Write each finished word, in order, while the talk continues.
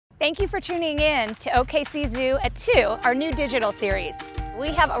Thank you for tuning in to OKC Zoo at 2, our new digital series. We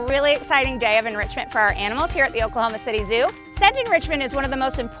have a really exciting day of enrichment for our animals here at the Oklahoma City Zoo. Scent enrichment is one of the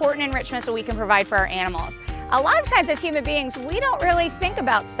most important enrichments that we can provide for our animals. A lot of times as human beings, we don't really think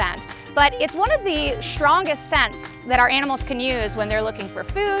about scent, but it's one of the strongest scents that our animals can use when they're looking for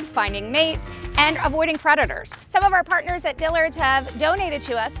food, finding mates, and avoiding predators. Some of our partners at Dillard's have donated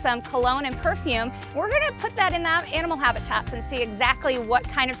to us some cologne and perfume. We're gonna put that in the animal habitats and see exactly what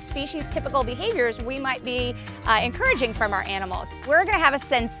kind of species typical behaviors we might be encouraging from our animals. We're gonna have a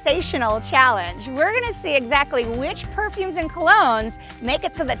sensational challenge. We're gonna see exactly which perfumes and colognes make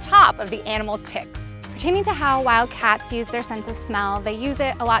it to the top of the animals' picks. Pertaining to how wild cats use their sense of smell, they use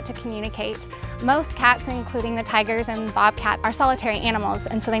it a lot to communicate. Most cats, including the tigers and bobcat, are solitary animals,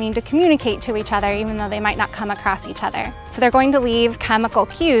 and so they need to communicate to each other even though they might not come across each other. So they're going to leave chemical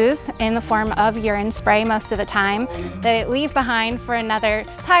cues in the form of urine spray most of the time that they leave behind for another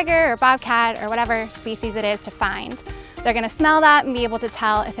tiger or bobcat or whatever species it is to find. They're going to smell that and be able to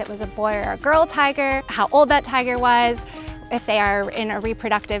tell if it was a boy or a girl tiger, how old that tiger was, if they are in a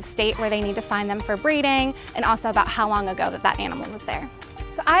reproductive state where they need to find them for breeding, and also about how long ago that animal was there.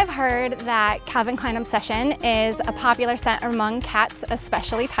 So I've heard that Calvin Klein Obsession is a popular scent among cats,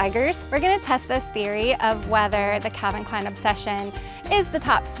 especially tigers. We're going to test this theory of whether the Calvin Klein Obsession is the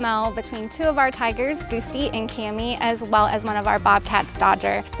top smell between two of our tigers, Goosty and Cammy, as well as one of our bobcats,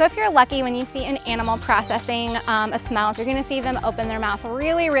 Dodger. So if you're lucky, when you see an animal processing a smell, you're going to see them open their mouth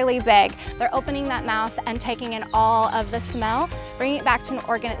really, really big. They're opening that mouth and taking in all of the smell, bringing it back to an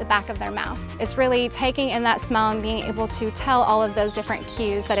organ at the back of their mouth. It's really taking in that smell and being able to tell all of those different cues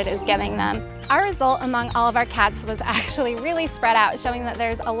that it is giving them. Our result among all of our cats was actually really spread out, showing that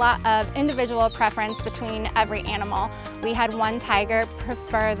there's a lot of individual preference between every animal. We had one tiger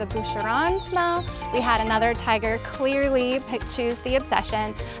prefer the Boucheron smell, we had another tiger clearly choose the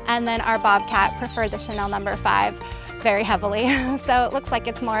Obsession, and then our bobcat preferred the Chanel No. 5 very heavily. So it looks like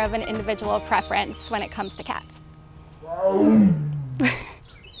it's more of an individual preference when it comes to cats.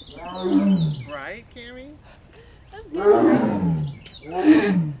 Right, Cammy? That's good.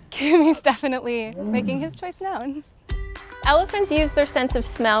 Cammy's definitely making his choice known. Elephants use their sense of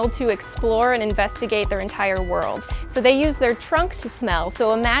smell to explore and investigate their entire world. So they use their trunk to smell.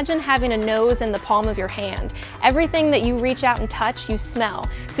 So imagine having a nose in the palm of your hand. Everything that you reach out and touch, you smell.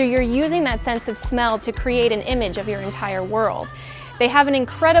 So you're using that sense of smell to create an image of your entire world. They have an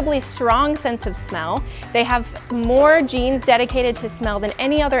incredibly strong sense of smell. They have more genes dedicated to smell than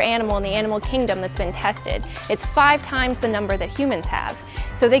any other animal in the animal kingdom that's been tested. It's 5 times the number that humans have.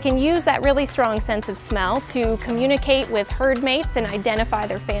 So they can use that really strong sense of smell to communicate with herd mates and identify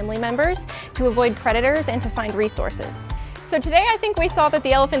their family members, to avoid predators, and to find resources. So today I think we saw that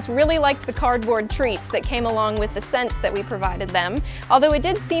the elephants really liked the cardboard treats that came along with the scents that we provided them, although it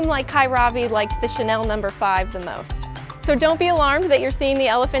did seem like Kai Ravi liked the Chanel No. 5 the most. So don't be alarmed that you're seeing the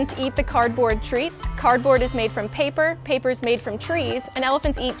elephants eat the cardboard treats. Cardboard is made from paper, paper is made from trees, and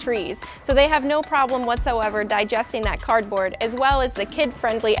elephants eat trees. So they have no problem whatsoever digesting that cardboard, as well as the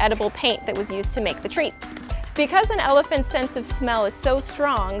kid-friendly edible paint that was used to make the treats. Because an elephant's sense of smell is so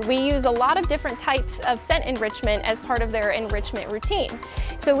strong, we use a lot of different types of scent enrichment as part of their enrichment routine.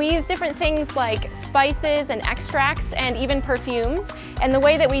 So we use different things like spices and extracts and even perfumes. And the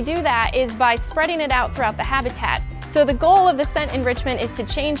way that we do that is by spreading it out throughout the habitat. So the goal of the scent enrichment is to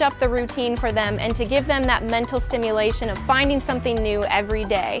change up the routine for them and to give them that mental stimulation of finding something new every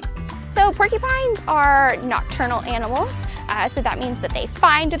day. So porcupines are nocturnal animals, so that means that they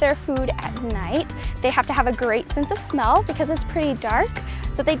find their food at night. They have to have a great sense of smell because it's pretty dark,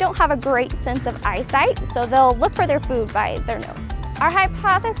 so they don't have a great sense of eyesight, so they'll look for their food by their nose. Our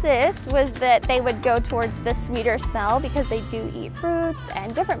hypothesis was that they would go towards the sweeter smell because they do eat fruits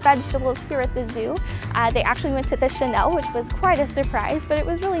and different vegetables here at the zoo. They actually went to the Chanel, which was quite a surprise, but it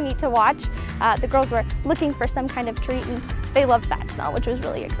was really neat to watch. The girls were looking for some kind of treat and they loved that smell, which was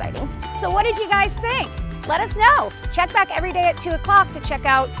really exciting. So what did you guys think? Let us know. Check back every day at 2 o'clock to check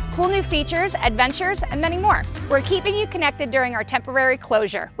out cool new features, adventures, and many more. We're keeping you connected during our temporary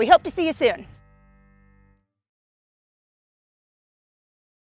closure. We hope to see you soon.